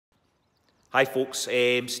Hi folks,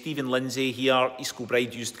 Stephen Lindsay here, East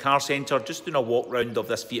Kilbride Used Car Centre, just doing a walk round of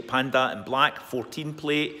this Fiat Panda in black, 14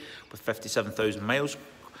 plate with 57,000 miles.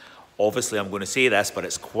 Obviously I'm going to say this, but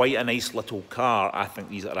it's quite a nice little car. I think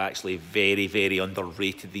these are actually very, very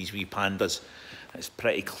underrated, these wee Pandas. It's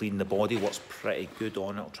pretty clean, the body works pretty good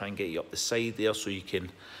on it. I'll try and get you up the side there so you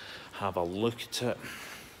can have a look at it.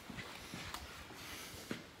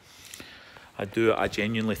 I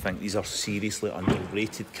genuinely think these are seriously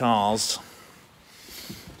underrated cars.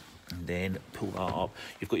 And then pull that up.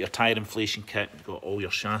 You've got your tyre inflation kit, you've got all your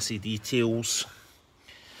chassis details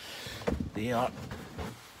there.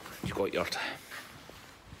 You've got your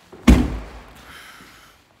there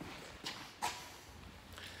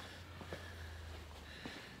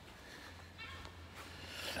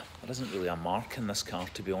isn't really a mark in this car,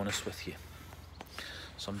 to be honest with you.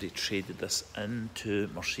 Somebody traded this into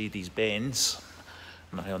Mercedes-Benz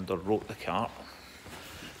and I underwrote the car.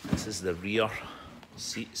 This is the rear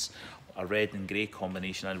seats, a red and grey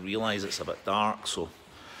combination. I realise it's a bit dark, so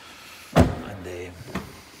and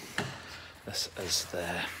this is the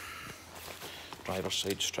driver's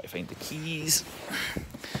side. Just try to find the keys,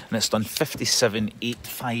 and it's done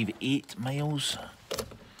 57,858 miles.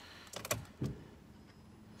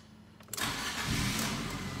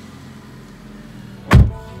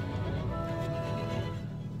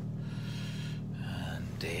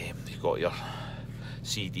 And you've got your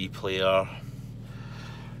CD player,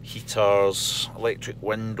 heaters, electric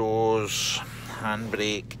windows,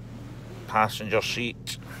 handbrake, passenger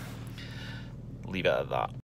seat. Leave it at that.